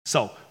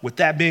So with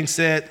that being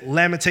said,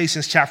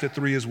 Lamentations chapter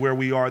 3 is where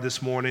we are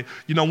this morning.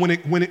 You know, when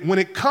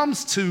it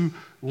comes to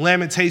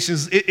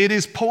Lamentations, it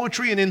is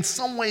poetry, and in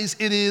some ways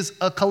it is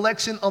a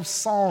collection of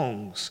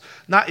songs.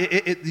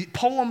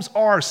 Poems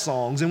are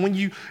songs, and when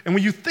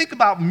you think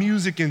about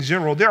music in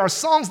general, there are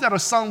songs that are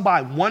sung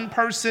by one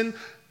person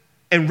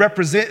and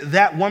represent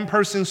that one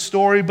person's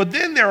story, but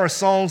then there are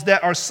songs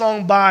that are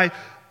sung by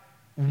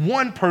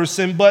one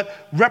person but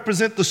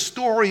represent the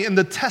story and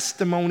the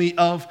testimony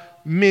of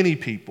many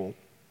people.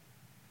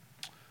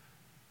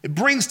 It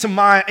brings to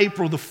mind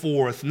April the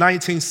 4th,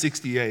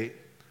 1968.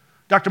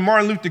 Dr.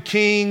 Martin Luther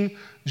King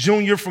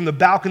Jr. from the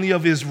balcony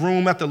of his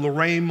room at the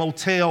Lorraine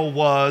Motel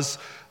was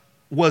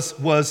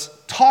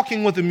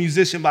talking with a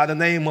musician by the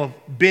name of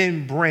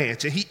Ben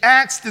Branch. And he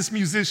asked this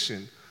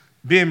musician,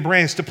 Ben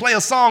Branch, to play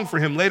a song for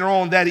him later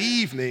on that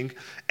evening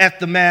at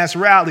the mass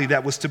rally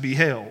that was to be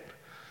held.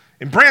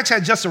 And Branch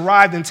had just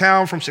arrived in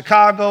town from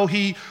Chicago.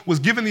 He was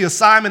given the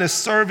assignment of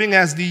serving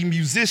as the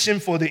musician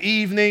for the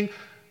evening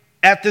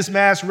at this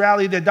mass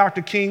rally that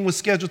Dr. King was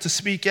scheduled to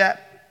speak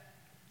at.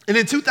 And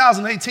in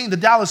 2018, the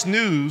Dallas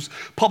News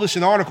published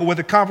an article where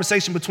the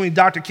conversation between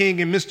Dr.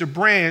 King and Mr.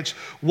 Branch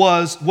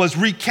was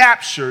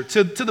recaptured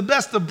to the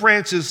best of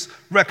Branch's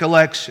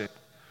recollection.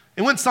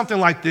 It went something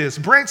like this.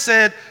 Branch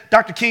said,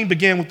 Dr. King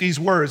began with these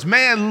words,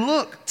 "Man,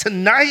 look,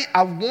 tonight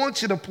I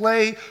want you to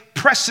play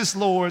Precious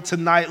Lord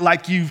tonight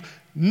like you've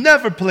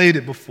never played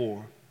it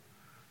before."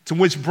 To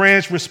which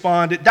Branch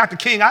responded, "Dr.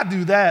 King, I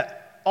do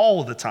that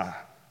all the time."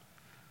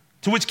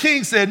 To which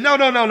King said,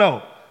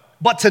 No.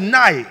 But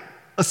tonight,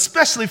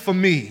 especially for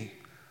me,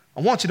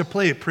 I want you to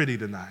play it pretty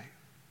tonight."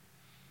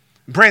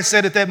 Branch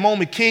said at that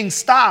moment, King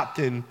stopped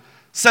and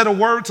said a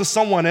word to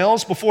someone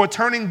else before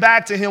turning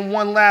back to him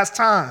one last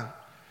time.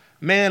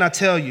 "Man, I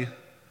tell you,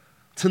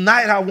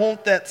 tonight I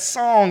want that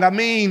song.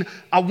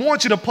 I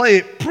want you to play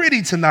it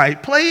pretty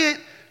tonight. Play it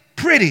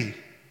pretty."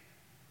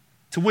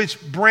 To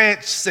which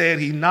Branch said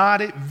he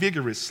nodded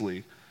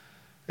vigorously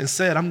and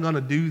said, "I'm going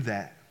to do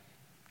that,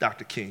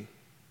 Dr. King."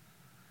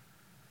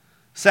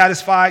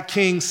 Satisfied,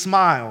 King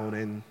smiled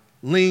and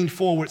leaned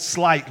forward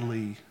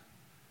slightly.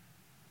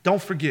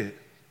 "Don't forget,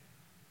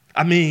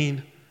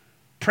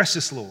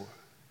 Precious Lord,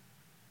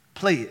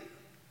 play it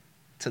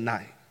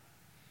tonight."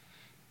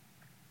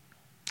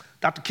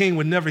 Dr. King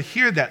would never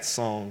hear that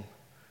song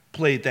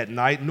played that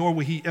night, nor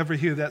would he ever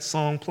hear that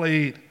song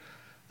played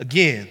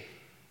again,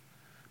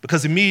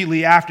 because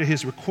immediately after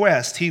his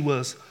request, he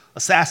was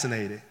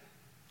assassinated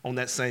on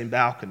that same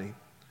balcony.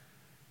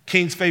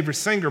 King's favorite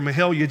singer,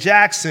 Mahalia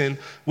Jackson,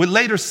 would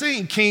later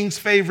sing King's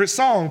favorite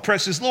song,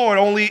 Precious Lord,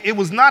 only it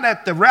was not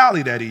at the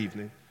rally that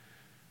evening.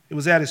 It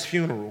was at his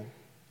funeral.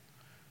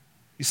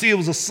 You see, it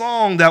was a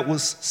song that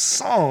was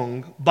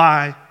sung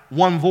by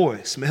one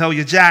voice,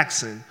 Mahalia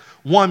Jackson,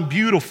 one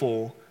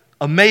beautiful,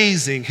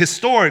 amazing,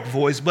 historic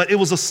voice, but it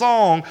was a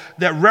song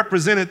that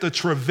represented the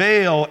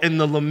travail and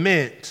the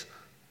lament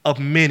of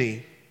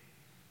many.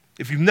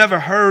 If you've never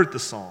heard the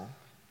song,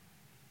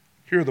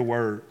 here are the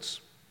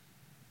words.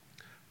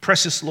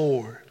 "Precious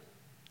Lord,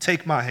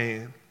 take my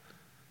hand,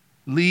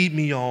 lead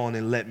me on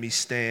and let me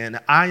stand.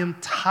 I am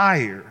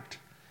tired,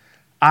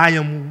 I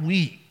am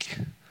weak,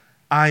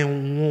 I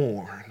am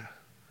worn.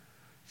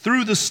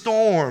 Through the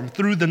storm,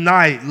 through the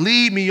night,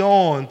 lead me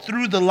on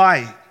through the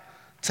light.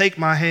 Take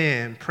my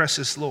hand,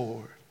 precious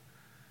Lord,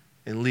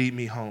 and lead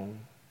me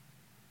home."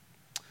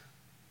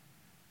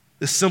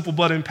 This simple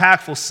but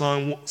impactful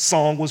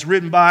song was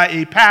written by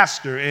a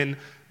pastor in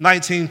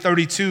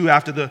 1932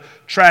 after the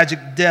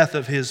tragic death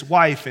of his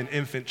wife and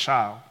infant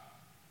child.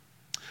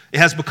 It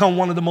has become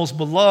one of the most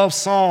beloved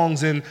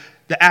songs in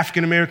the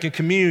African-American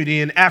community,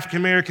 and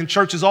African-American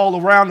churches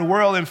all around the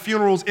world, and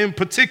funerals in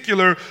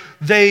particular,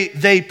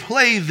 they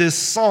play this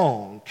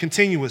song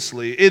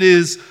continuously. It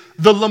is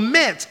the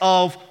lament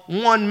of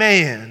one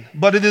man,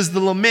 but it is the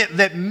lament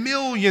that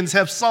millions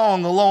have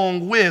sung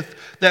along with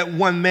that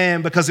one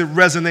man because it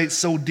resonates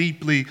so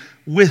deeply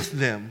with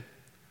them.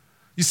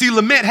 You see,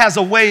 lament has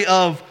a way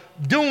of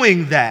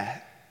doing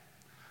that.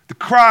 The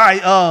cry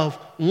of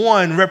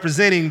one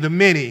representing the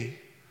many.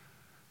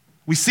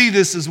 We see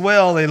this as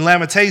well in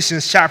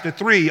Lamentations chapter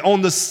 3.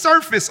 On the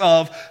surface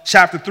of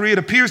chapter 3, it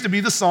appears to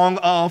be the song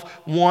of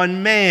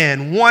one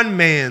man, one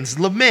man's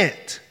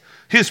lament.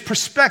 His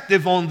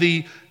perspective on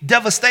the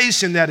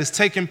devastation that is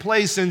taking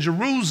place in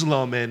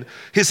Jerusalem and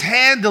his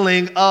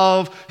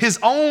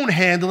own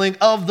handling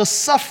of the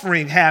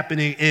suffering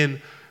happening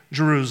in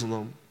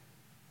Jerusalem.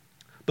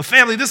 But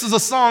family, this is a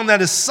song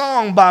that is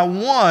sung by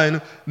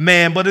one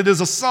man, but it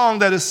is a song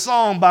that is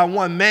sung by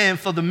one man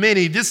for the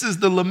many. This is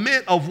the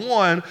lament of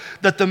one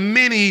that the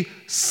many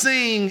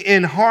sing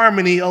in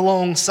harmony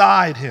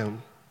alongside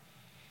him.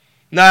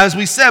 Now, as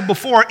we said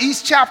before,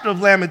 each chapter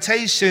of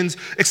Lamentations,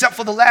 except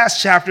for the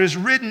last chapter, is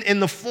written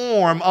in the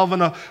form of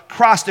an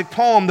acrostic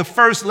poem. The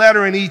first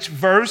letter in each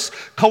verse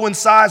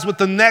coincides with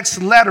the next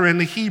letter in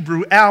the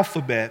Hebrew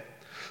alphabet.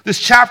 This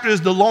chapter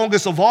is the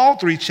longest of all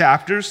three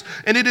chapters,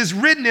 and it is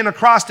written in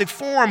acrostic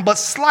form, but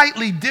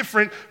slightly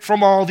different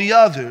from all the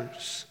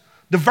others.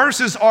 The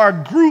verses are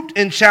grouped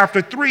in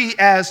chapter 3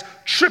 as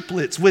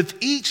triplets, with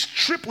each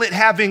triplet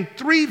having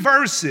 3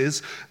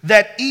 verses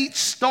that each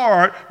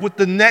start with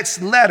the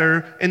next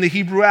letter in the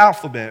Hebrew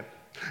alphabet.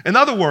 In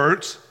other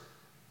words,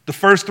 the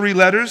first 3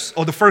 letters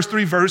or the first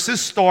 3 verses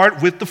start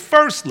with the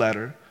first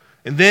letter,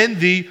 and then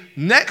the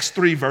next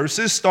 3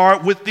 verses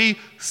start with the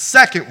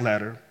second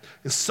letter,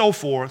 and so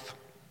forth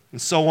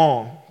and so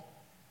on.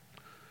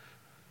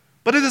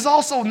 But it is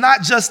also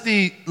not just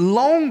the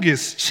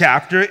longest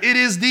chapter, it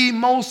is the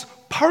most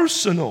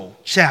personal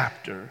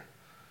chapter.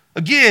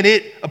 Again,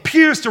 it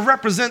appears to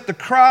represent the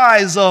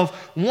cries of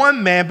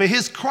one man, but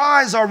his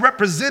cries are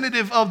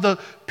representative of the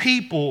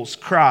people's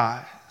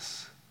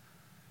cries.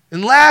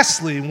 And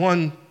lastly,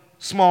 one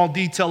small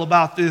detail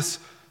about this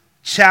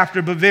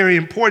chapter, but very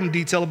important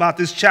detail about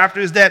this chapter,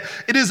 is that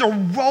it is a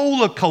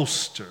roller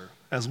coaster,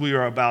 as we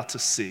are about to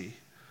see,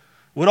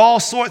 with all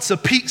sorts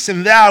of peaks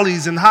and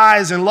valleys and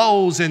highs and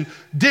lows and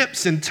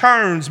dips and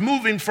turns,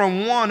 moving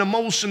from one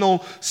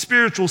emotional,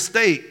 spiritual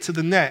state to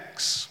the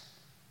next.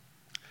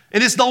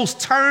 And it's those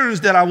turns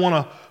that I want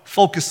to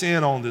focus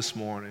in on this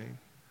morning.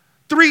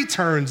 3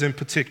 turns in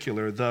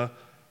particular. The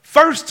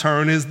first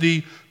turn is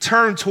the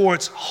turn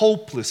towards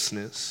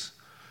hopelessness.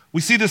 We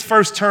see this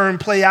first turn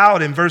play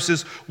out in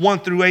verses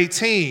 1 through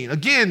 18.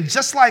 Again,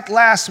 just like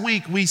last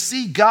week, we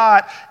see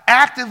God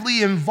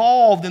actively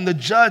involved in the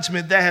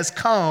judgment that has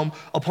come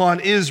upon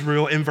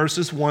Israel in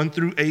verses 1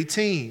 through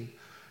 18.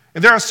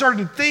 And there are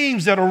certain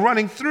themes that are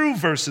running through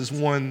verses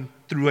 1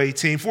 through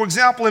 18. For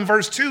example, in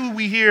verse 2,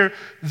 we hear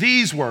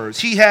these words: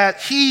 He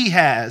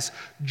has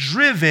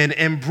driven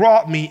and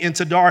brought me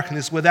into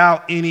darkness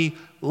without any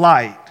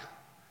light.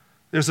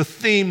 There's a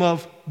theme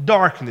of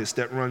darkness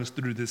that runs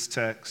through this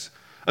text.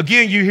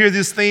 Again, you hear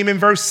this theme in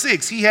verse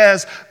 6. He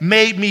has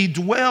made me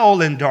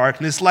dwell in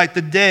darkness like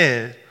the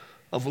dead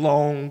of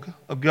long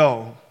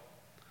ago.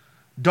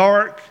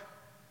 Darkness,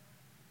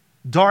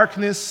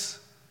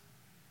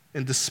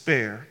 and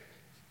despair.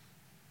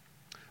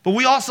 But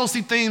we also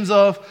see themes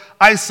of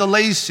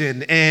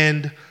isolation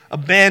and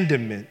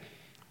abandonment.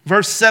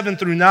 Verse 7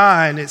 through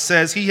 9, it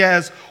says, He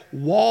has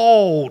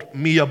walled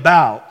me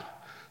about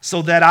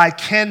so that I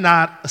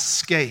cannot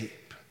escape.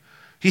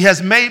 He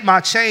has made my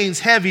chains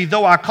heavy.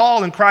 Though I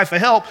call and cry for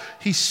help,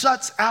 He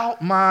shuts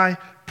out my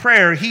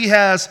prayer. He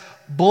has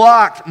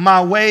blocked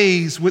my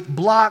ways with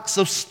blocks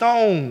of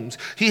stones.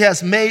 He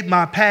has made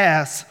my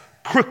paths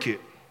crooked.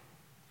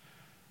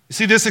 You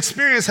see, this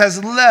experience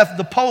has left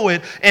the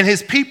poet and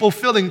his people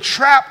feeling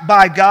trapped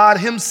by God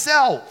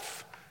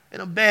Himself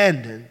and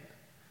abandoned.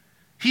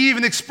 He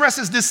even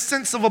expresses this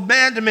sense of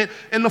abandonment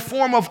in the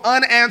form of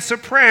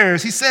unanswered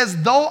prayers. He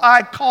says, though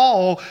I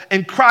call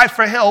and cry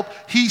for help,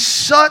 He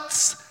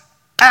shuts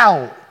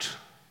out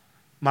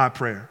my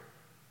prayer.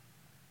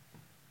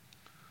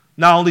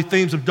 Not only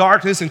themes of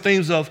darkness and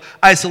themes of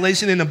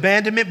isolation and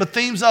abandonment, but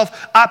themes of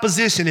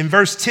opposition. In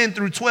verse 10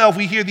 through 12,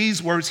 we hear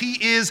these words: He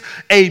is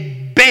a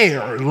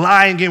bear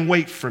lying in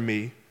wait for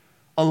me,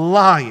 a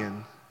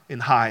lion in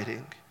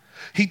hiding.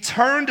 He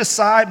turned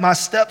aside my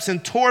steps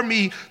and tore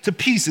me to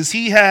pieces.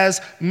 He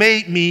has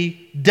made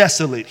me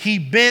desolate. He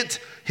bent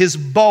His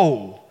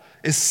bow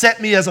and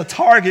set me as a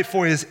target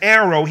for His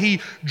arrow.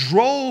 He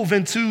drove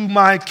into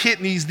my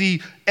kidneys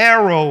the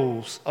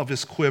arrows of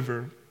His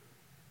quiver.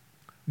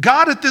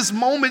 God at this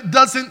moment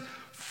doesn't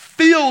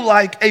feel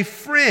like a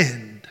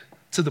friend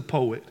to the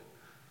poet.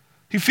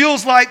 He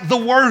feels like the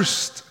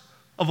worst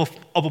of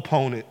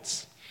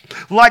opponents.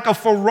 Like a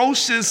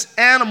ferocious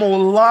animal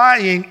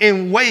lying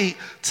in wait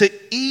to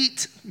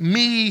eat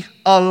me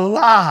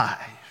alive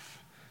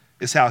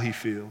is how he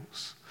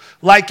feels.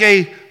 Like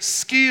a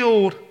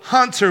skilled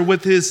hunter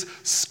with his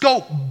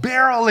scope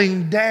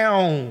barreling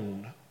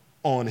down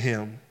on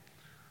him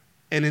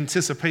in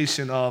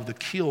anticipation of the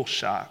kill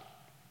shot.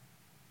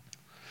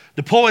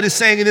 The poet is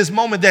saying in this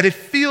moment that it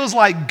feels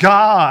like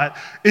God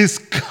is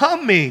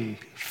coming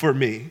for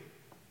me.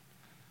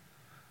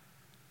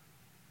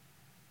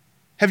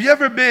 Have you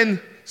ever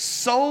been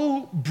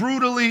so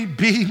brutally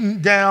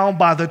beaten down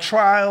by the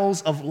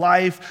trials of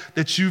life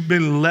that you've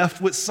been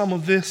left with some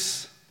of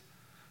this?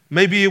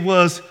 Maybe it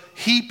was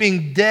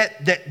heaping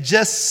debt that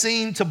just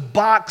seemed to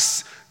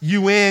box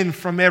you in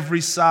from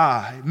every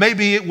side.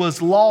 Maybe it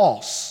was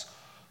loss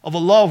of a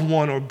loved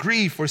one, or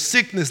grief or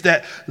sickness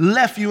that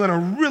left you in a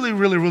really,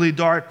 really, really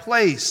dark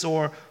place.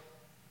 Or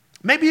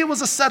maybe it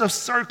was a set of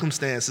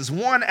circumstances,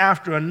 one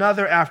after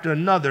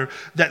another,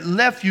 that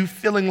left you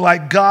feeling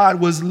like God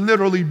was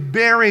literally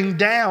bearing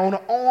down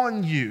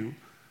on you.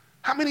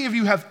 How many of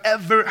you have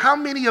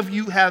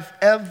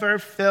ever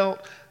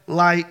felt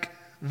like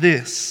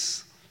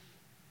this?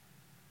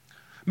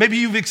 Maybe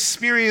you've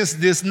experienced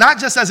this not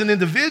just as an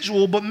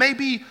individual, but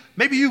maybe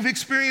you've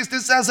experienced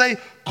this as a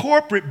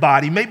corporate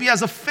body, maybe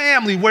as a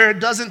family where it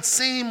doesn't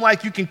seem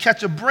like you can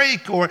catch a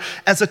break, or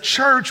as a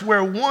church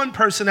where one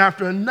person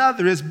after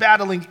another is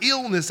battling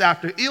illness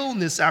after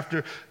illness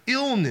after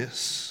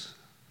illness.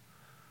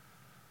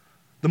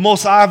 The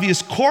most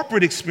obvious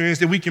corporate experience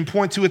that we can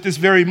point to at this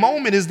very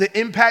moment is the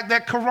impact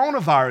that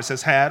coronavirus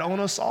has had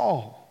on us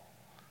all.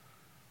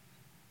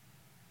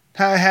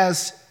 how it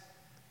has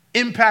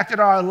impacted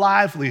our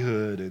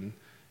livelihood and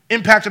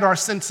impacted our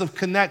sense of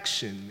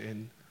connection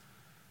and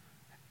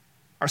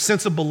our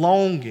sense of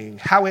belonging,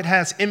 how it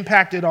has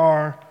impacted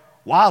our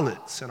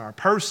wallets and our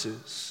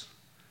purses.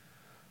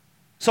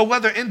 So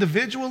whether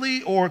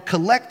individually or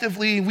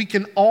collectively, we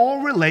can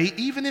all relate,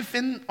 even if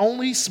in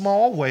only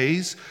small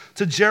ways,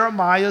 to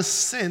Jeremiah's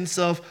sense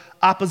of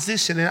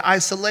opposition and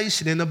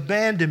isolation and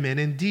abandonment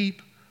and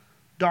deep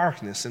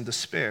darkness and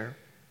despair.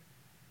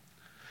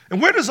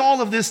 And where does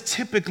all of this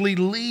typically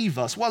leave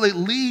us? Well, it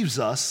leaves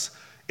us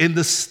in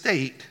the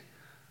state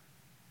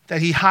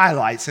that he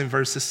highlights in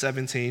verses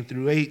 17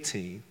 through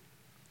 18.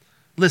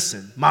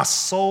 Listen, my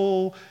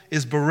soul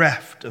is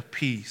bereft of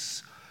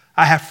peace.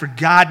 I have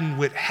forgotten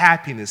what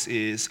happiness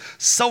is.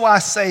 So I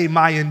say,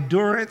 my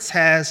endurance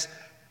has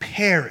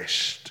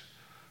perished.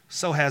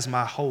 So has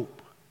my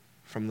hope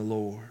from the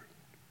Lord.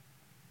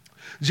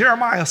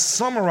 Jeremiah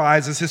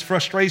summarizes his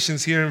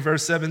frustrations here in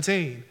verse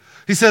 17.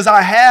 He says,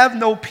 I have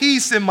no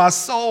peace in my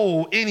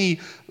soul any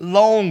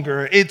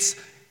longer. It's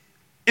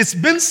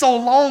been so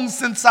long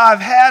since I've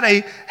had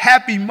a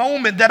happy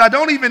moment that I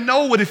don't even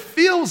know what it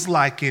feels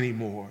like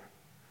anymore.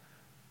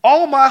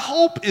 All my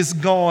hope is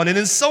gone. And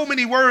in so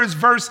many words,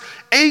 verse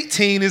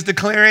 18 is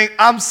declaring,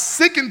 I'm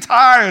sick and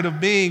tired of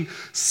being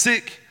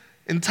sick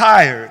and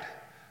tired.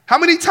 How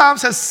many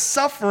times has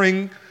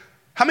suffering,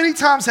 how many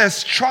times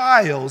has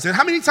trials, and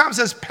how many times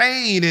has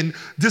pain and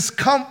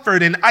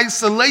discomfort and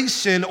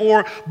isolation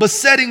or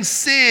besetting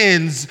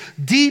sins,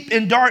 deep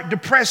and dark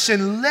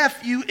depression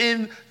left you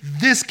in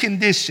this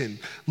condition,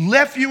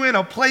 left you in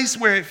a place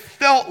where it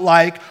felt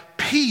like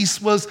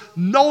peace was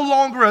no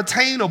longer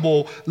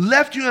attainable,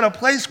 left you in a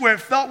place where it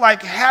felt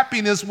like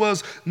happiness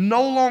was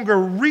no longer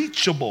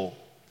reachable,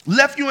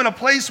 left you in a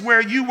place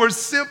where you were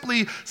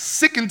simply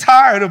sick and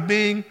tired of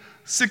being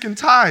sick and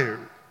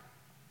tired.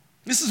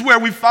 This is where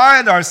we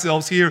find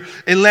ourselves here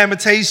in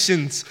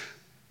Lamentations,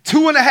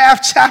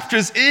 2.5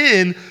 chapters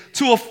in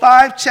to a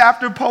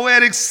 5-chapter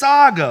poetic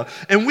saga.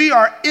 And we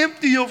are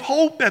empty of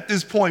hope at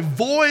this point,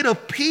 void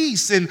of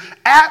peace and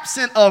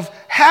absent of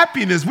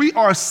happiness. We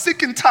are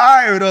sick and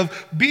tired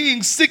of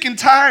being sick and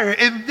tired.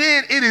 And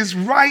then it is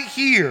right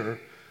here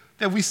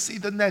that we see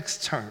the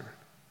next turn,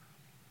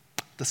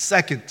 the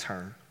second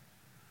turn,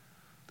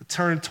 the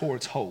turn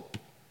towards hope.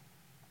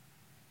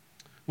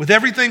 With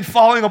everything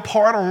falling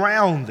apart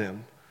around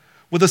them,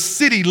 with a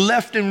city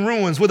left in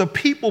ruins, with a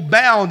people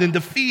bound and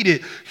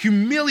defeated,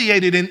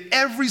 humiliated in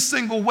every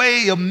single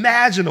way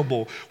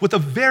imaginable, with a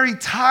very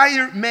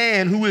tired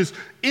man who is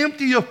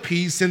empty of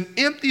peace and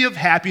empty of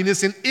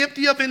happiness and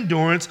empty of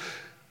endurance,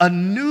 a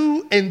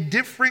new and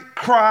different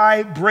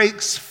cry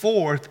breaks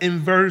forth in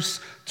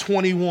verse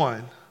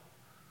 21.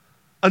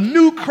 A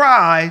new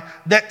cry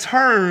that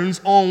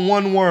turns on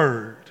one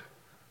word,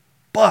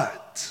 but.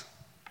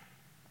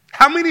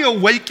 How many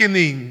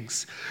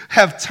awakenings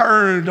have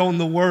turned on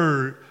the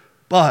word,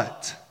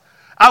 but?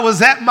 I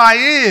was at my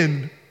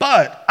end,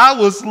 but. I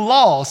was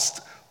lost,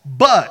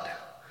 but.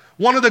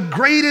 One of the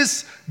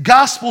greatest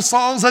gospel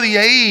songs of the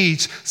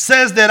age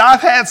says that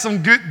I've had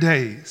some good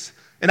days,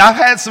 and I've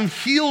had some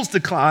hills to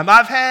climb.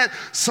 I've had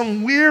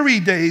some weary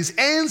days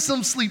and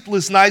some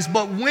sleepless nights,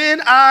 but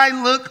when I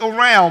look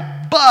around,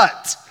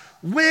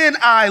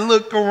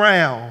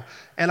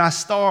 and I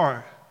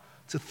start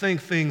to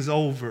think things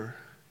over,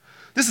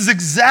 this is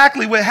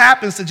exactly what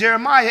happens to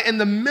Jeremiah in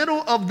the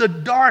middle of the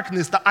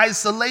darkness, the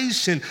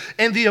isolation,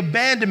 and the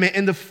abandonment,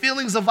 and the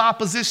feelings of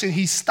opposition.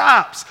 He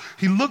stops,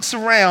 he looks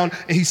around,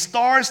 and he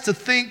starts to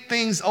think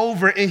things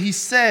over, and he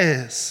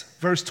says,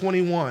 verse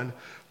 21,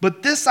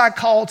 but this I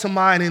call to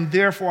mind, and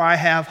therefore I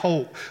have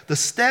hope. The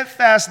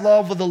steadfast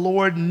love of the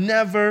Lord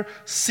never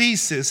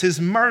ceases. His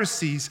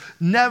mercies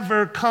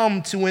never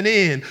come to an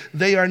end.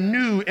 They are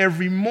new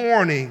every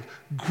morning.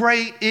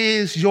 Great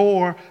is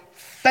your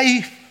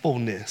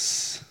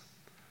faithfulness.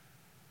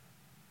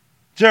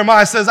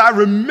 Jeremiah says, I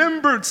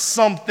remembered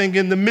something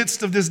in the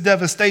midst of this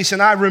devastation.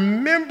 I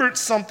remembered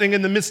something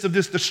in the midst of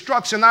this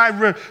destruction.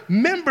 I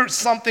remembered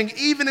something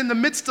even in the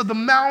midst of the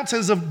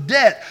mountains of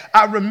debt.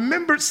 I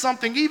remembered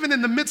something even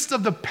in the midst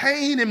of the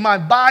pain in my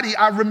body.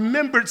 I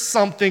remembered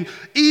something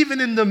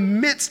even in the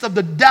midst of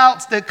the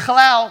doubts that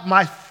cloud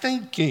my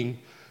thinking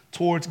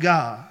towards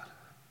God.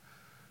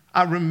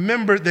 I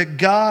remembered that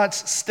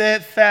God's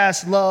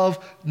steadfast love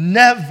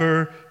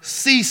never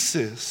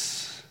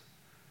ceases.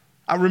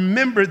 I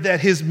remembered that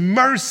his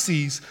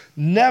mercies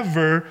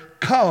never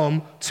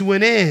come to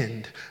an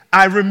end.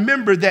 I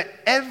remember that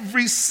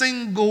every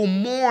single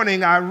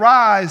morning I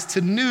rise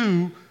to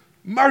new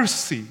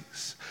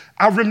mercies.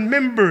 I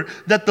remember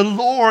that the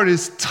Lord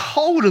is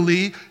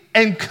totally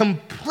and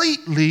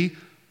completely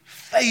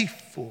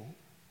faithful.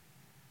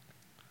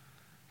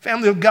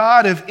 Family of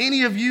God, if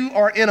any of you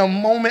are in a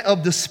moment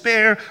of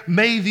despair,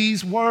 may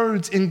these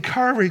words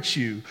encourage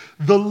you.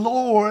 The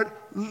Lord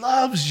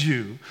loves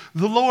you.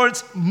 The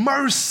Lord's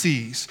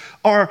mercies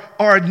are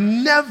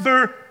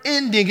never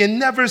ending and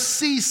never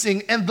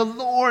ceasing, and the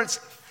Lord's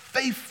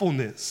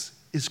faithfulness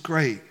is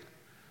great.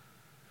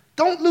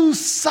 Don't lose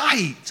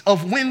sight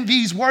of when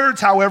these words,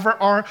 however,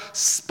 are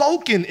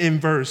spoken in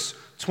verse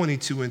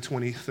 22 and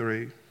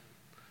 23.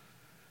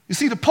 You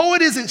see, the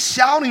poet isn't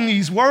shouting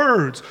these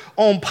words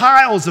on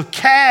piles of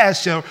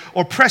cash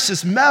or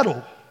precious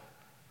metal.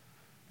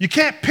 You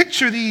can't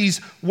picture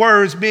these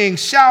words being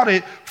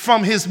shouted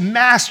from his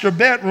master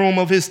bedroom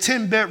of his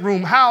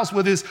 10-bedroom house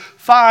with his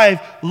 5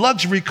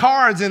 luxury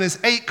cars and his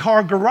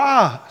 8-car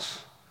garage.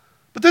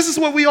 But this is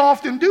what we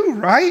often do,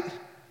 right?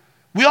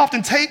 We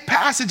often take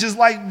passages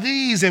like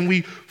these and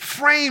we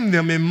frame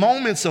them in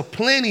moments of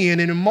plenty and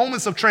in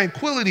moments of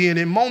tranquility and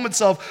in moments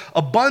of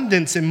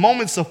abundance and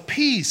moments of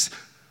peace.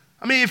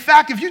 I mean, in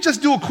fact, if you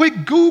just do a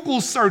quick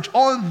Google search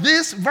on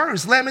this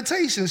verse,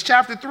 Lamentations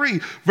chapter 3,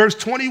 verse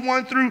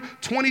 21 through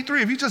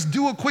 23, if you just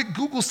do a quick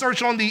Google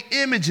search on the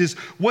images,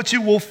 what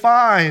you will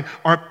find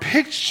are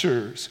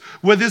pictures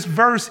where this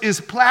verse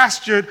is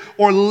plastered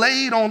or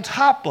laid on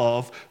top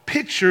of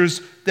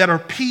pictures that are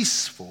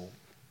peaceful,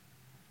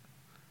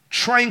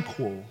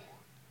 tranquil,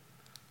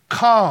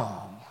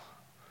 calm,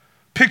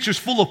 pictures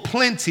full of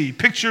plenty,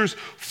 pictures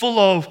full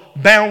of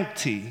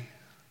bounty.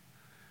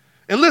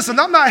 And listen,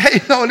 I'm not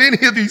hating on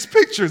any of these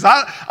pictures.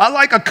 I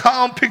like a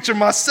calm picture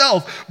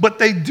myself, but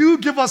they do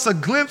give us a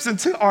glimpse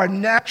into our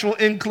natural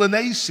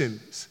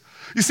inclinations.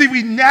 You see,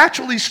 we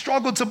naturally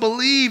struggle to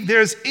believe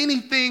there's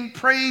anything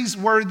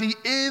praiseworthy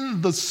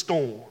in the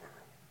storm.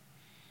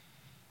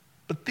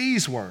 But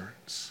these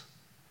words,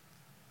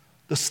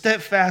 the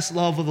steadfast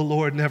love of the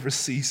Lord never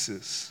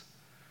ceases.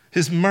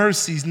 His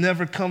mercies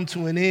never come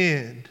to an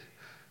end.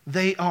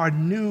 They are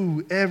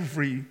new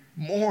every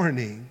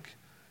morning.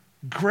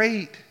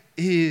 Great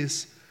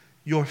is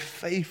your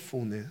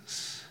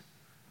faithfulness.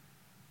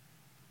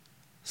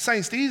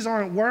 Saints, these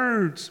aren't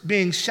words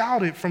being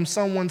shouted from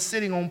someone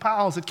sitting on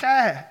piles of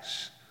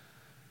cash.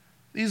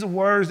 These are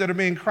words that are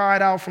being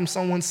cried out from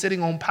someone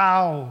sitting on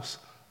piles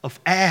of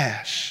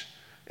ash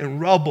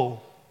and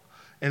rubble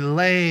and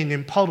laying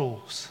in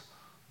puddles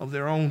of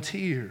their own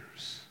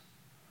tears.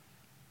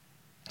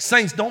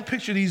 Saints, don't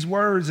picture these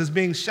words as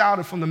being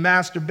shouted from the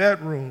master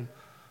bedroom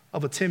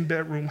of a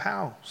 10-bedroom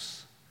house.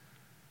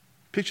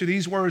 Picture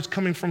these words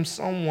coming from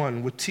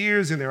someone with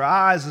tears in their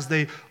eyes as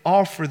they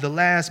offer the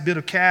last bit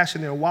of cash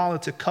in their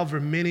wallet to cover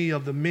one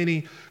of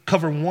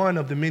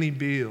the many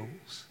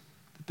bills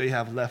that they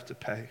have left to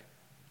pay.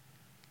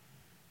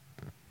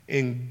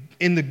 In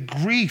the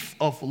grief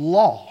of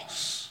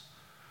loss,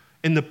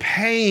 in the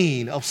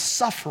pain of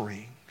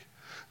suffering,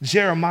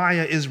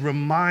 Jeremiah is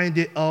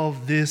reminded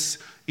of this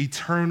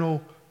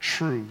eternal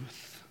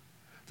truth.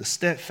 The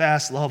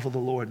steadfast love of the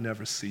Lord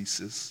never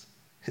ceases.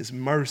 His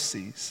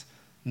mercies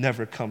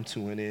never come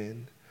to an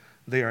end.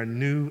 They are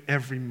new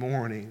every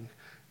morning.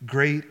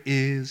 Great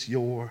is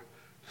your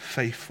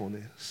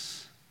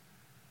faithfulness.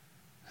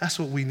 That's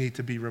what we need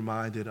to be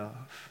reminded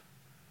of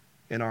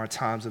in our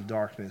times of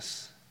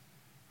darkness,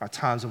 our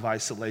times of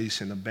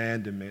isolation,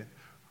 abandonment,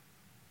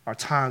 our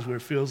times where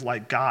it feels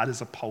like God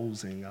is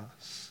opposing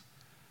us.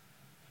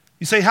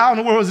 You say, how in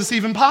the world is this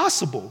even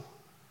possible?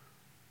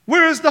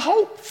 Where is the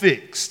hope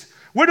fixed?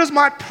 Where does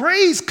my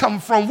praise come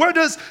from? Where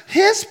does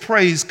his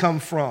praise come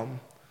from?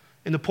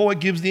 And the poet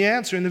gives the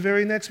answer in the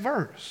very next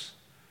verse.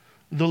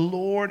 The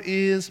Lord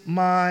is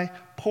my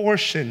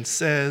portion,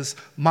 says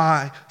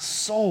my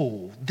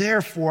soul.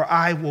 Therefore,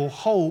 I will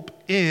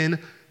hope in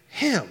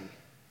him.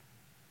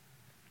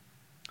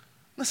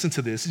 Listen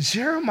to this.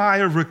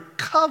 Jeremiah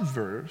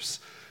recovers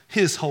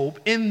his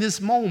hope in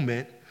this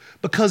moment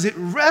because it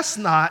rests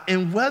not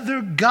in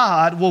whether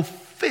God will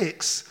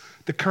fix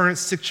the current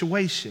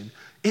situation.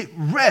 It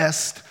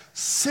rests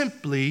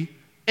simply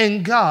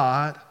in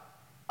God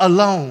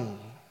alone.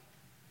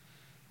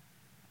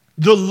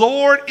 The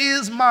Lord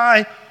is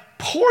my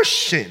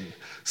portion,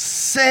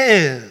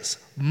 says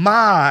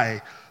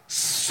my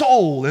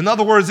soul. In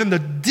other words, in the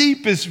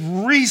deepest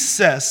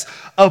recess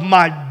of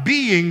my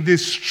being,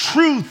 this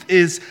truth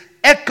is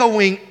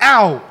echoing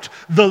out.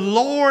 The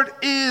Lord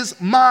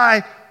is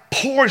my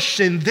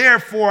portion,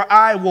 therefore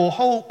I will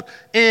hope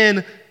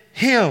in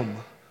him.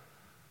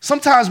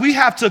 Sometimes we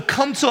have to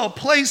come to a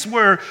place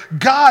where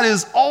God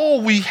is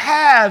all we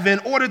have in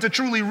order to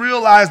truly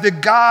realize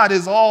that God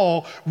is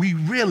all we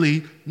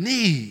really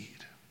need.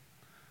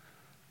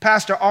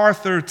 Pastor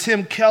Arthur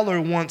Tim Keller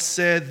once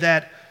said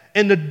that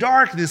in the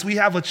darkness, we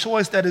have a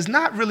choice that is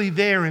not really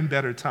there in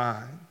better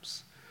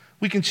times.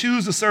 We can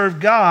choose to serve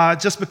God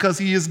just because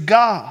he is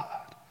God.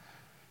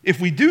 If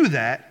we do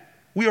that,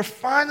 we are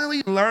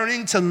finally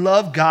learning to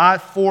love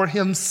God for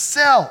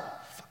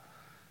himself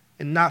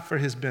and not for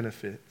his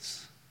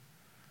benefits.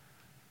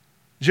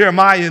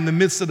 Jeremiah, in the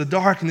midst of the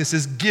darkness,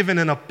 is given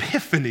an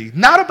epiphany,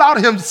 not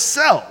about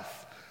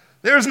himself.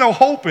 There's no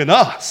hope in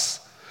us,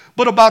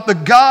 but about the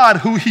God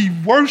who he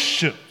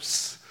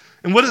worships.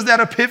 And what is that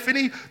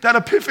epiphany? That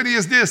epiphany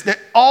is this, that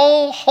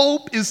all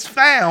hope is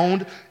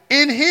found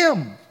in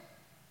him.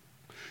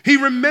 He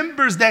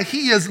remembers that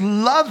he is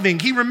loving.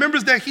 He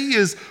remembers that he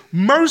is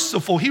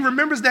merciful. He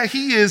remembers that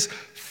he is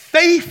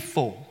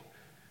faithful.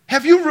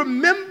 Have you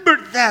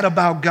remembered that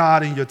about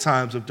God in your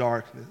times of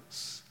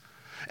darkness?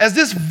 As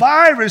this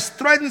virus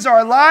threatens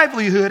our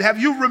livelihood, have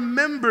you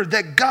remembered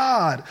that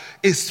God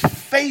is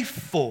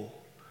faithful?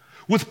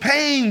 With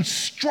pain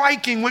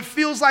striking what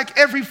feels like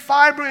every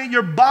fiber in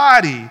your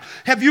body,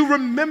 have you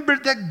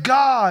remembered that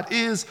God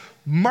is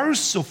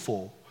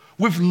merciful?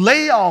 With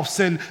layoffs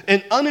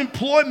and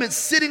unemployment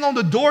sitting on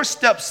the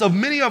doorsteps of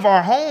many of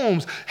our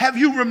homes, have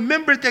you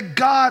remembered that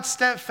God's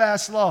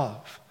steadfast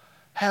love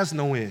has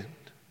no end?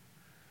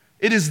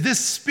 It is this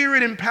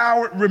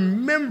spirit-empowered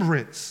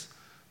remembrance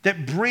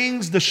that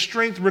brings the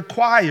strength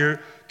required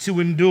to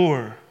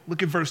endure.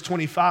 Look at verse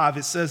 25.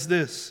 It says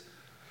this: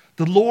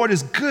 "The Lord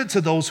is good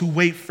to those who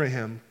wait for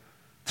him,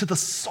 to the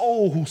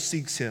soul who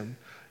seeks him.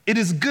 It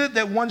is good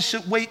that one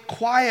should wait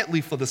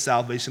quietly for the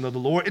salvation of the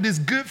Lord. It is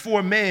good for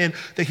a man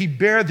that he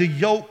bear the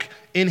yoke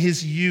in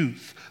his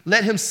youth.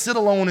 Let him sit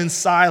alone in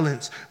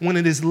silence when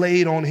it is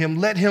laid on him.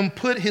 Let him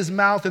put his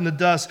mouth in the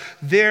dust.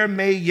 There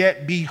may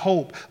yet be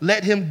hope.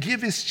 Let him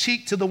give his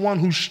cheek to the one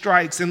who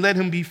strikes, and let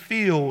him be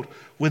filled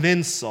with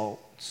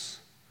insults."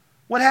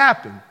 What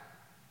happened?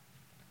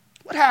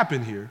 What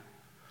happened here?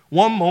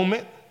 One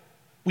moment,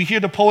 we hear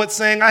the poet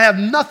saying, "I have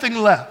nothing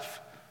left.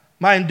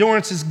 My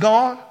endurance is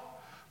gone.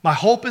 My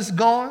hope is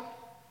gone.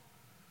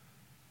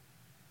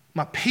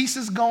 My peace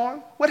is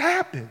gone." What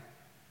happened?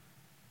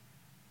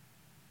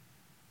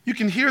 You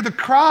can hear the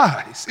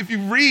cries. If you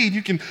read,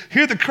 you can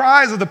hear the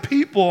cries of the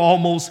people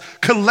almost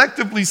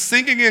collectively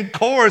singing in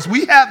chorus.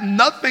 We have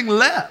nothing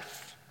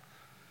left.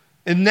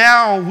 And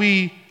now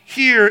we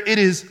hear it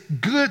is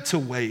good to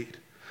wait.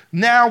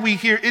 Now we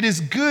hear it is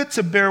good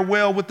to bear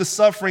well with the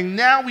suffering.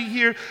 Now we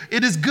hear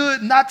it is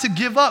good not to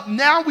give up.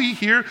 Now we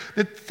hear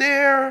that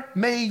there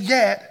may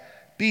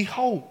yet be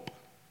hope.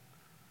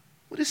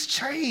 What has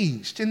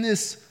changed in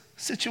this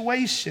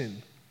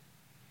situation?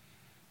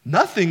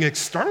 Nothing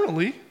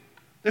externally.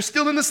 They're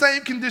still in the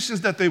same conditions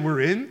that they were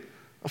in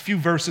a few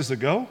verses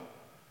ago.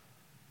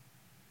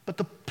 But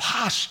the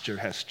posture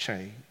has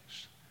changed.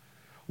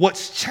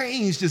 What's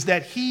changed is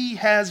that he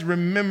has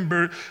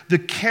remembered the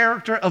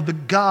character of the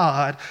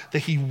God that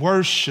he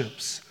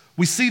worships.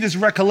 We see this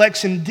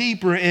recollection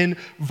deeper in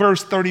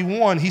verse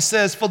 31. He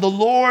says, "For the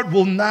Lord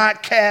will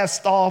not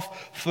cast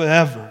off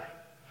forever.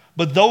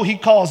 But though he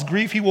cause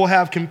grief, he will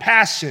have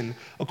compassion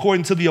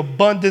according to the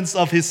abundance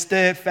of his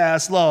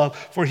steadfast love.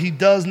 For he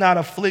does not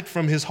afflict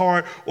from his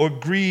heart or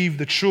grieve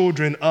the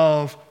children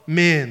of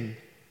men."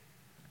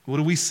 What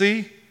do we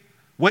see?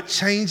 What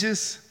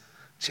changes?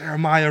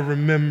 Jeremiah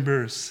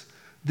remembers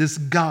this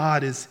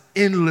God is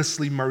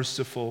endlessly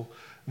merciful.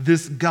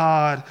 This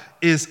God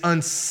is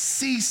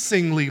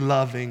unceasingly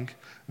loving.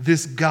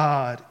 This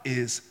God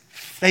is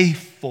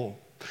faithful.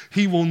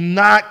 He will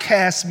not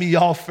cast me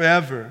off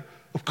forever.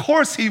 Of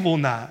course he will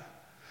not.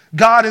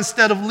 God,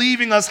 instead of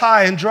leaving us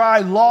high and dry,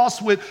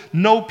 lost with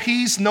no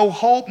peace, no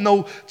hope,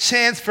 no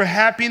chance for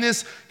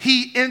happiness,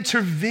 he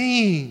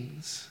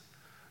intervenes.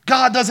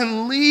 God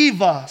doesn't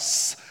leave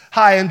us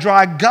high and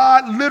dry.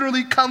 God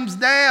literally comes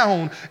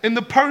down in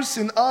the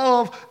person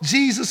of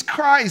Jesus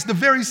Christ. The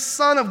very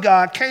Son of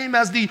God came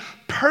as the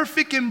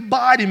perfect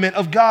embodiment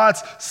of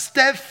God's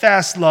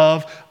steadfast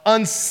love,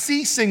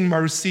 unceasing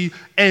mercy,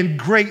 and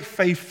great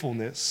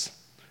faithfulness.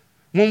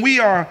 When we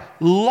are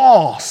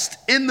lost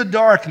in the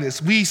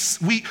darkness,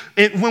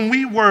 when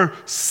we were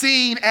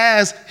seen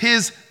as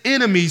his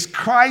enemies,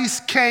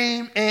 Christ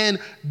came and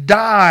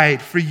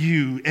died for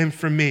you and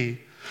for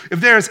me.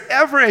 If there is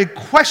ever a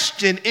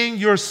question in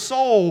your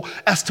soul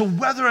as to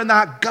whether or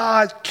not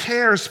God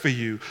cares for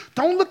you,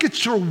 don't look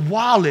at your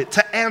wallet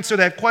to answer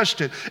that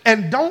question.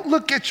 And don't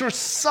look at your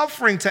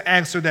suffering to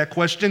answer that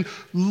question.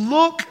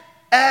 Look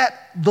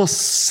at the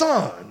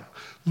Son.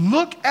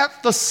 Look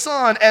at the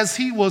Son as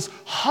he was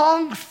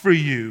hung for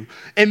you.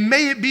 And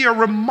may it be a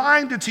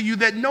reminder to you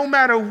that no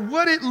matter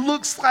what it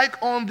looks like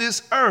on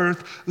this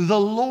earth, the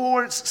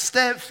Lord's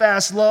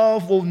steadfast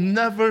love will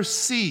never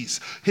cease.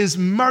 His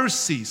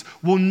mercies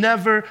will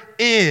never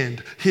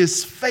end.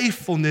 His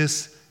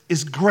faithfulness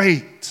is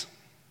great.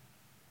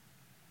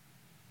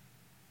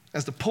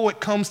 As the poet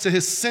comes to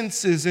his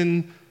senses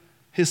in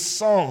his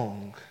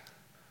song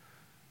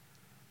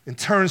and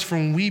turns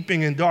from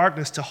weeping in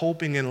darkness to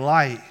hoping in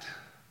light,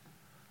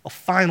 a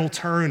final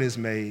turn is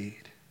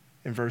made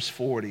in verse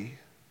 40.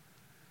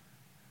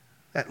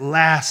 That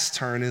last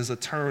turn is a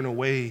turn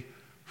away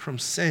from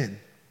sin.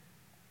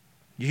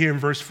 You hear in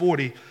verse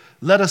 40,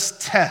 "Let us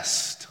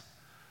test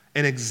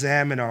and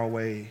examine our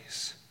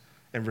ways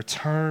and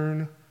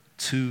return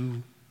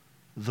to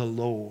the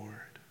Lord."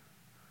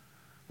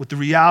 With the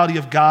reality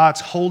of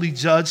God's holy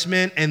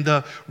judgment and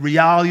the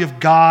reality of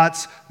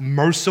God's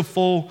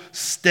merciful,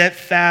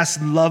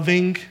 steadfast,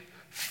 loving,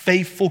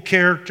 faithful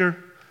character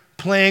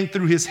playing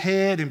through his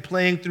head and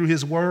playing through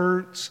his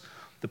words,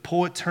 the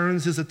poet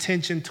turns his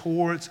attention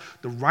towards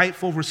the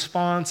rightful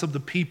response of the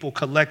people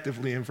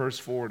collectively in verse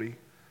 40.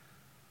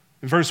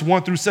 In verse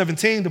 1 through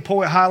 17, the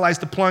poet highlights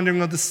the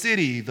plundering of the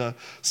city, the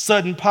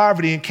sudden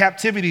poverty and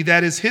captivity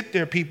that has hit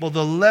their people,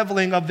 the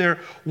leveling of their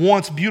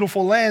once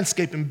beautiful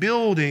landscape and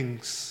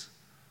buildings.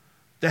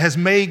 that has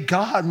made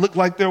God look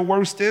like their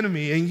worst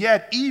enemy. And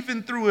yet,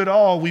 even through it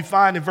all, we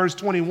find in verse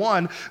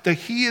 21 that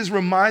he is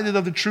reminded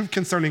of the truth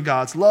concerning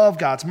God's love,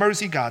 God's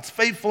mercy, God's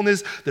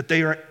faithfulness, that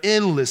they are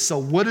endless. So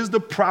what is the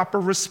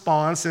proper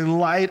response in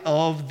light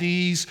of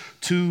these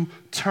two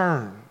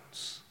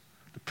terms?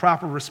 The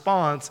proper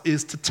response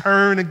is to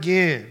turn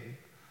again,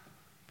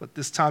 but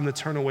this time to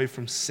turn away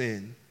from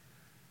sin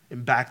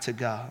and back to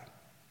God.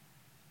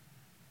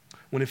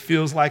 When it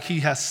feels like he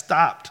has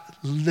stopped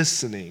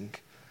listening,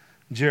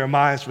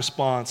 Jeremiah's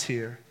response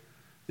here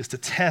is to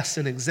test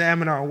and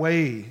examine our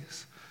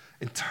ways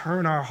and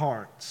turn our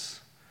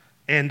hearts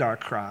and our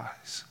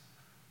cries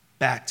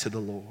back to the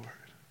Lord.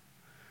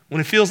 When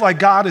it feels like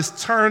God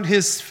has turned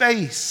his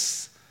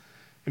face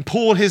and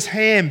pulled his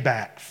hand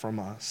back from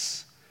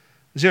us,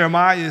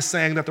 Jeremiah is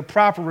saying that the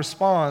proper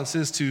response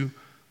is to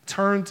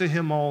turn to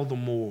him all the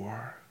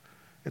more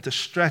and to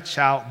stretch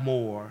out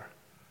more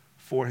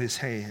for his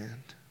hand.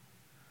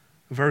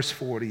 Verse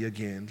 40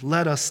 again,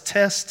 let us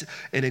test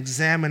and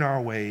examine our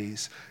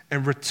ways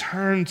and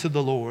return to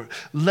the Lord.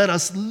 Let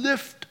us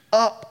lift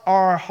up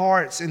our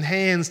hearts and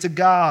hands to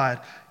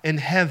God in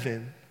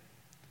heaven.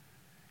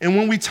 And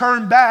when we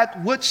turn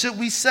back, what should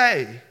we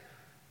say?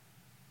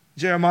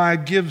 Jeremiah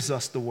gives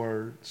us the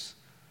words.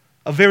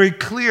 A very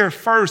clear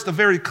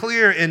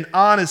and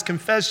honest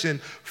confession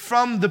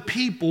from the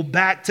people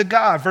back to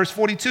God. Verse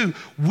 42,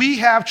 we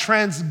have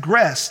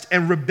transgressed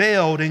and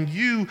rebelled, and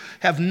you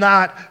have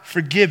not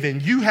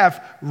forgiven. You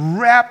have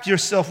wrapped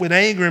yourself with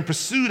anger and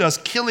pursued us,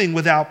 killing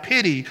without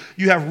pity.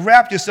 You have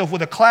wrapped yourself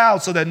with a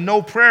cloud so that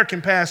no prayer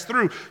can pass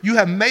through. You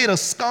have made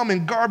us scum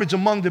and garbage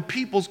among the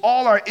peoples.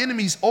 All our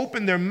enemies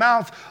open their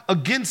mouth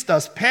against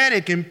us.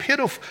 Panic and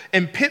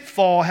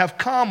pitfall have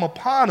come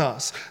upon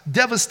us.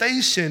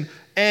 Devastation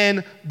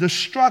and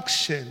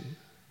destruction.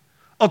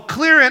 A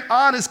clear and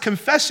honest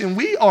confession.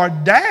 We are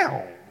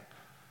down.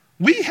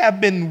 We have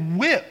been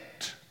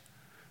whipped.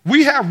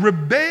 We have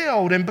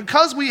rebelled. And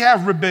because we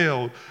have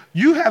rebelled,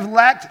 you have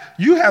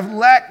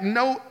lacked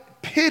no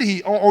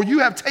pity, or you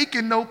have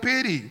taken no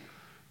pity.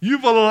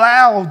 You've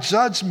allowed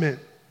judgment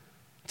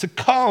to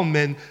come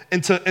and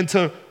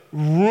to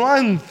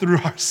run through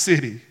our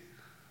city.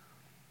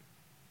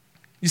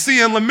 You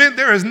see, in Lament,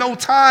 there is no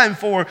time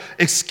for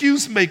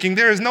excuse making.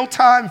 There is no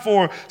time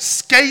for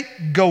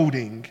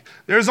scapegoating.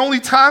 There is only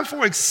time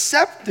for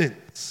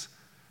acceptance.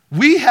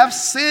 We have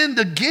sinned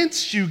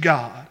against you,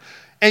 God.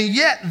 And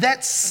yet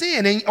that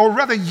sin,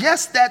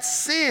 that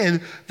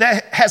sin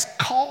that has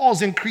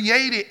caused and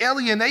created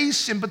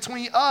alienation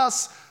between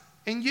us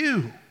and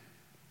you.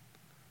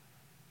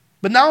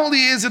 But not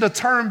only is it a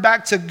turn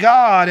back to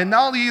God, and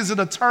not only is it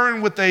a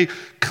turn with a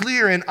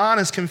clear and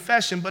honest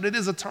confession, but it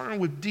is a turn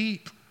with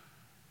deep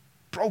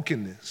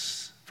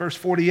brokenness. Verse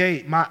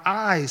 48, my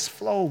eyes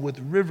flow with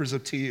rivers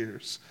of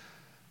tears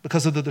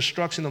because of the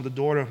destruction of the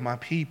daughter of my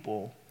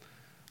people.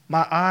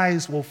 My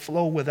eyes will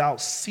flow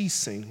without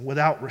ceasing,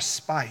 without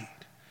respite,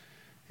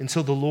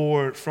 until the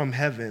Lord from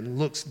heaven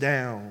looks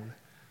down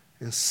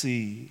and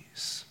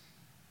sees.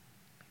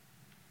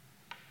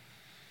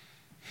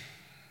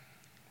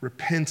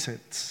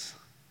 Repentance,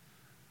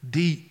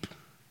 deep,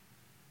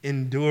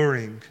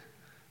 enduring,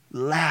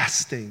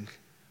 lasting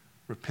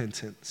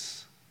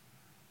repentance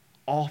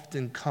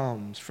often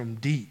comes from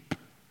deep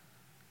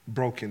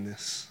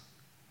brokenness.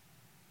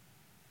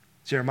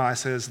 Jeremiah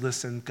says,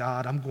 listen,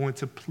 God, I'm going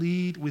to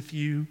plead with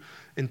you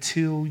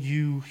until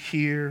you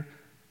hear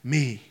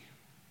me.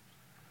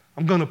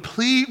 I'm going to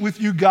plead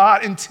with you,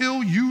 God,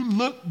 until you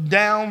look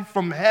down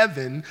from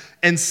heaven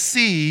and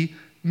see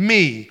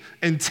me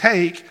and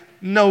take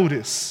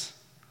notice.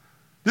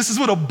 This is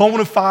what a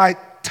bona fide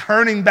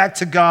turning back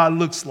to God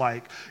looks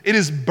like. It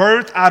is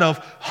birthed out of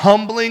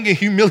humbling and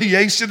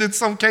humiliation in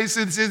some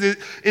cases.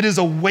 It is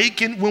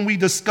awakened when we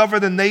discover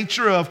the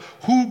nature of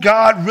who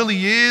God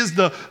really is,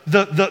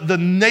 the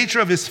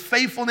nature of his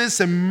faithfulness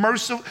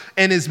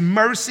and his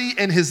mercy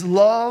and his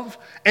love.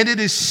 And it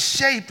is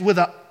shaped with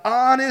an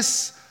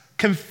honest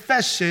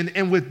confession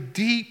and with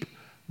deep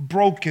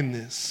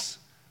brokenness.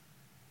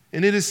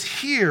 And it is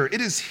here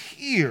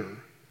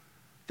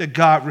that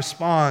God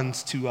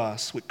responds to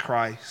us with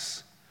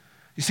Christ.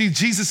 You see,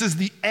 Jesus is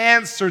the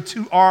answer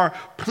to our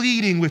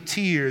pleading with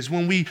tears.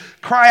 When we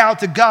cry out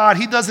to God,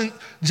 he doesn't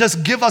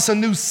just give us a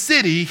new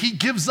city, he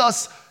gives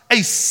us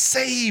a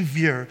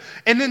Savior.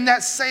 And in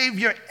that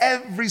Savior,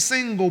 every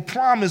single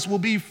promise will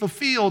be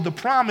fulfilled. The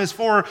promise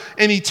for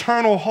an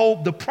eternal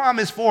hope, the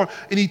promise for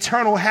an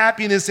eternal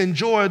happiness and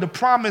joy, the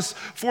promise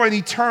for an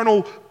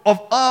eternal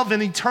of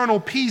an eternal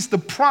peace, the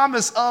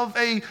promise of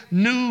a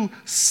new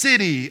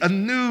city, a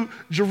new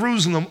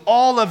Jerusalem.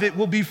 All of it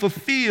will be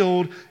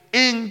fulfilled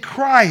in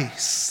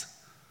Christ.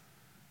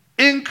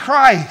 In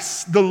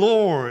Christ, the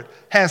Lord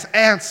has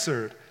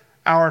answered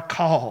our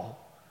call.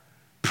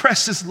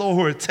 Precious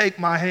Lord, take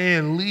my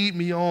hand, lead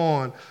me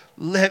on,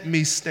 let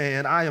me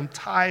stand. I am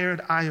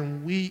tired, I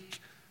am weak,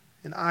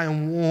 and I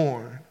am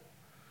worn.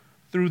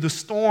 Through the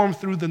storm,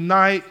 through the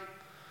night,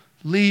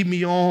 lead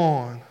me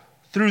on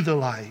through the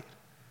light.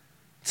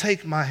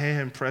 Take my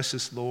hand,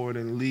 precious Lord,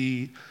 and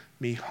lead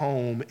me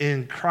home.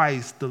 In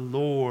Christ, the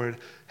Lord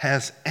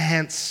has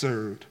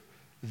answered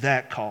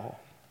that call.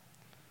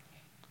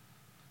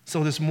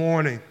 So this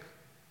morning,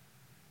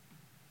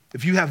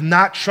 if you have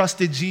not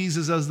trusted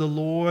Jesus as the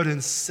Lord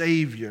and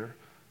Savior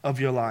of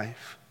your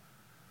life,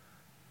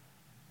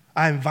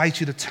 I invite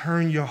you to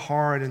turn your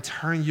heart and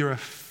turn your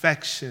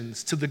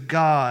affections to the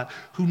God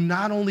who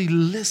not only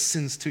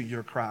listens to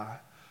your cry,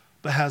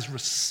 but has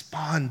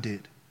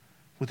responded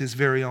with his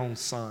very own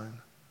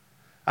Son.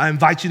 I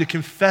invite you to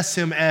confess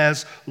him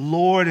as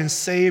Lord and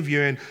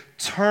Savior and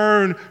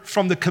turn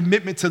from the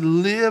commitment to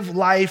live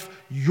life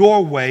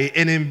your way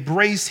and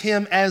embrace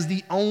him as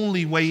the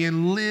only way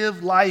and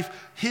live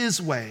life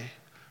his way.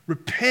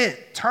 Repent,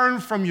 turn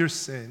from your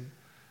sin,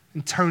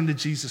 and turn to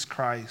Jesus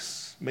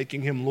Christ,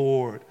 making him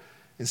Lord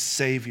and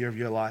Savior of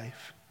your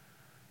life.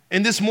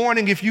 And this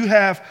morning, if you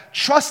have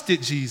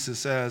trusted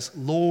Jesus as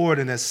Lord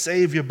and as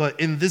Savior, but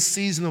in this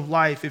season of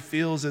life, it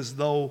feels as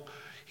though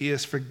he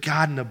has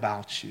forgotten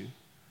about you,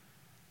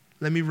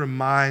 let me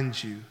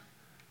remind you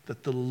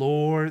that the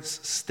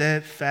Lord's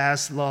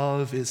steadfast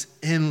love is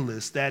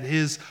endless, that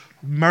his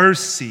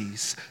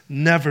mercies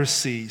never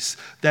cease,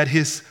 that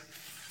his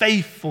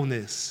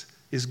faithfulness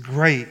is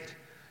great,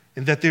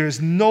 and that there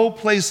is no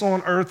place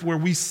on earth where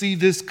we see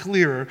this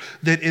clearer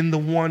than in the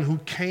one who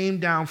came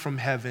down from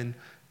heaven,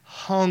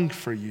 hung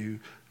for you,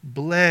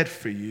 bled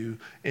for you,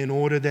 in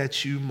order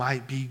that you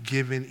might be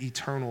given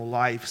eternal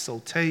life. So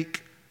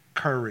take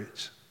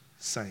courage,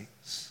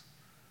 saints.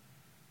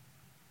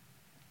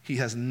 He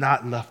has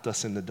not left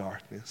us in the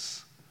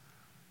darkness.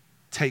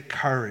 Take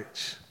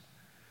courage.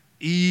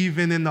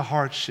 Even in the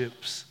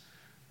hardships,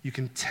 you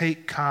can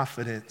take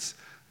confidence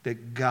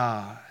that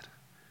God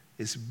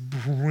is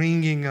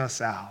bringing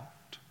us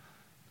out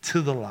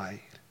to the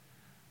light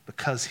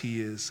because he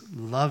is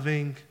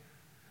loving,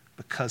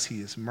 because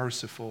he is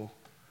merciful,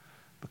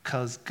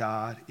 because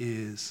God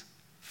is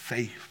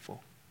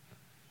faithful.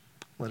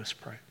 Let us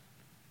pray.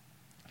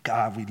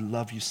 God, we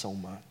love you so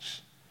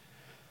much.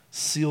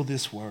 Seal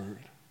this word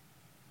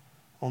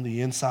on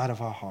the inside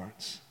of our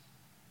hearts.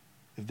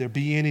 If there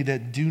be any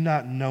that do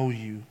not know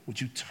you,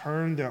 would you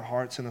turn their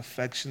hearts and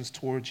affections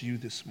towards you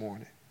this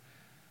morning?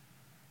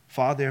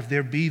 Father, if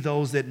there be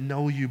those that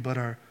know you but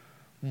are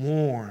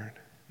worn,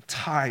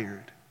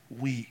 tired,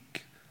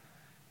 weak,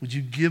 would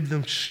you give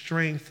them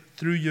strength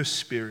through your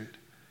Spirit?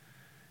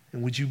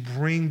 And would you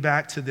bring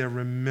back to their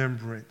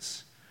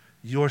remembrance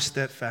your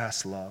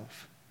steadfast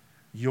love,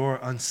 your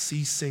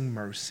unceasing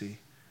mercy,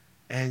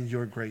 and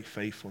your great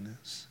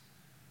faithfulness?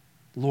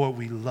 Lord,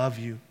 we love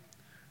you.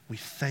 We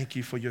thank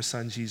you for your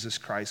Son, Jesus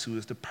Christ, who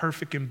is the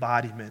perfect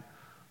embodiment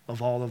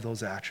of all of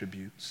those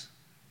attributes.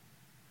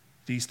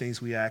 These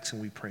things we ask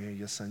and we pray in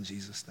your Son,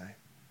 Jesus' name.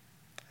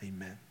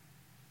 Amen.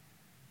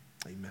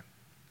 Amen.